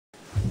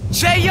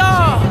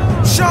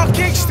J.R. Sean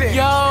Kingston.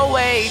 You're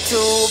way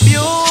too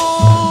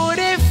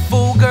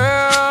beautiful,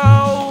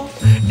 girl.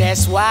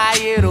 That's why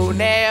it'll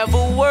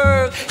never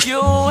work.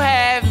 You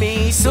have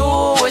me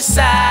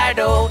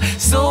suicidal,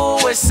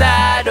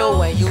 suicidal.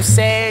 When you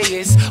say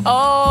it's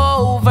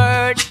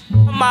over,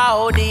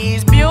 all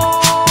these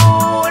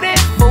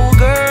beautiful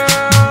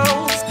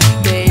girls,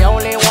 they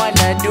only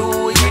wanna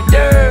do you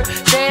dirt.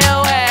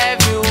 They'll have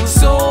you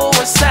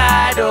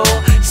suicidal,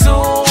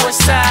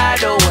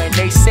 suicidal. When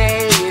they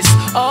say it's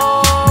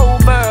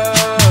over.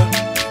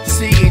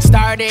 See, it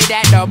started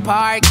at the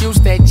park,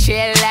 used to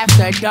chill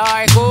after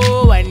dark.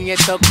 Ooh, when you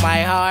took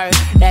my heart,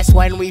 that's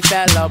when we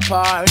fell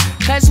apart.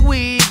 Cause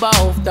we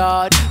both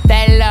thought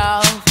that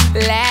love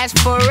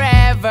lasts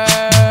forever,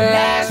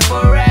 lasts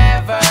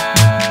forever.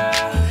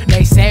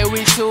 They say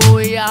we too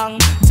young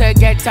to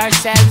get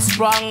ourselves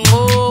sprung.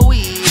 Oh,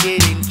 we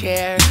didn't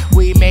care,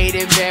 we made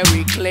it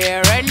very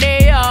clear. And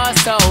they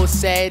also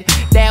said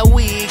that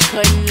we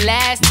couldn't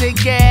last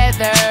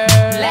together,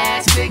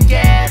 last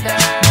together.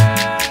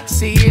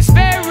 See, it's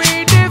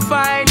very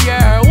divine,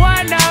 you're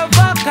one of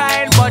a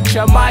kind, but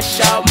you mash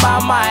up my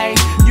mind.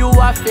 You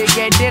a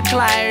figure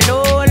decline,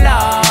 oh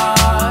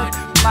Lord.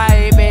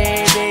 My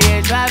baby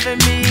is driving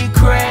me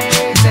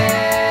crazy.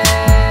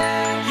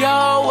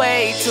 You're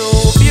way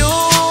too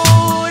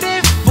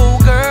beautiful,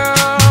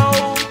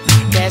 girl.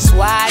 That's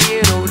why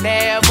it'll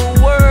never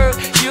work.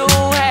 You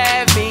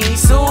have me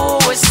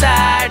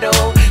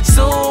suicidal,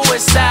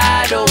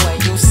 suicidal.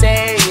 When you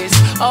say it's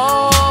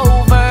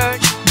over,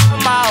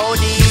 all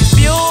these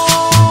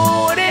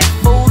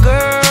beautiful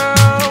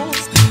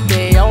girls,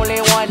 they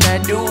only wanna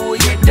do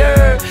you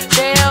dirt.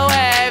 They'll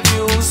have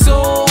you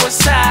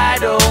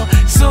suicidal,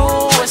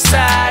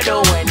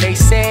 suicidal. When they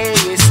say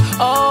it's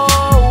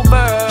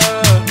over.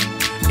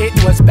 It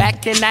was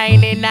back in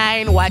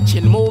 '99,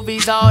 watching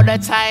movies all the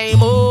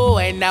time. Ooh,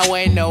 and I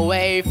went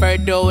away for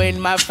doing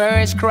my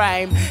first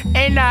crime.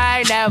 And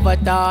I never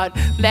thought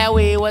that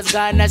we was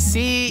gonna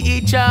see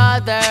each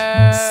other,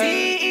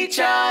 see each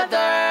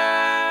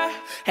other.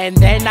 And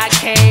then I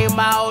came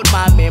out,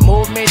 mommy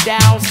moved me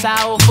down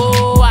south.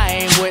 Ooh, I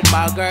ain't with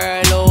my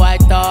girl who I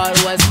thought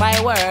was my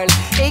world.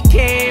 It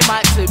came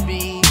out to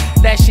be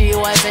that she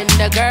wasn't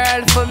the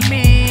girl for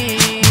me,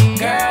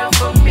 girl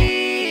for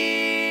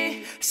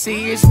me.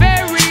 See, it's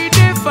very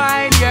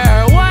divine,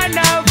 you're one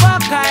of a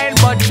kind,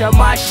 but you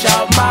mash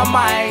up my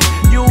mind.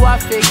 You a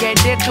figure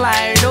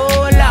decline,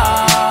 oh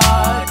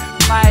Lord.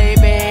 My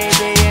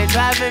baby is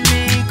driving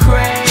me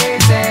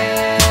crazy.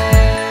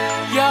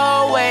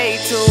 You're way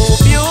too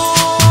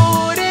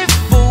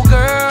beautiful,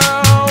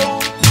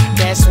 girl.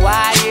 That's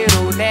why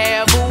it'll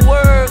never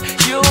work.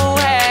 You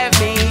have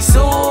me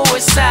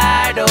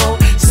suicidal,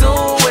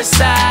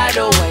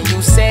 suicidal. When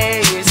you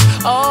say it's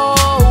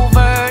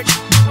over,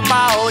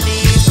 all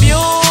these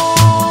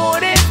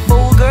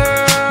beautiful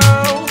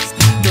girls,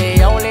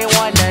 they only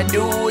wanna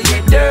do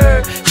you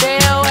dirt.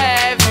 They'll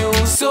have you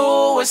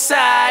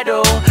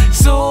suicidal,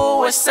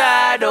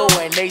 suicidal.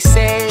 When they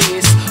say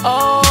it's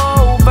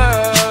over.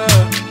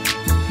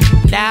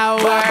 Now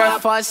we're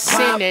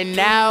fussing and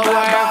now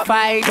we're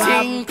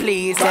fighting.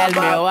 Please tell me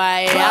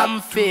why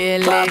I'm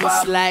feeling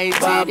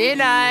slighted,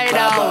 and I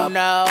don't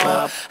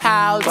know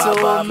how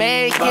to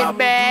make it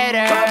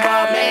better,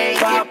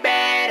 make it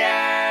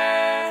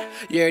better.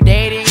 You're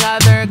dating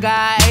other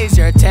guys,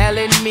 you're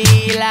telling me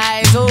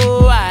lies.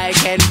 Oh, I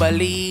can't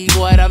believe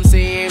what I'm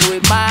seeing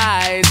with my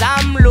eyes.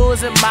 I'm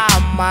losing my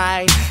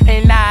mind,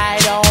 and I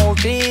don't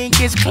think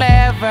it's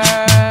clever,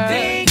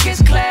 think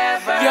it's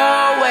clever.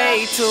 You're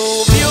way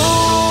too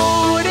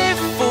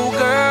beautiful,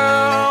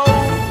 girl.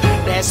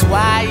 That's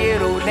why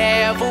it'll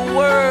never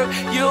work.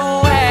 You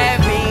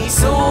have me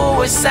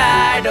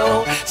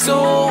suicidal,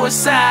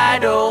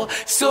 suicidal,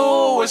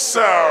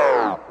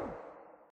 suicidal.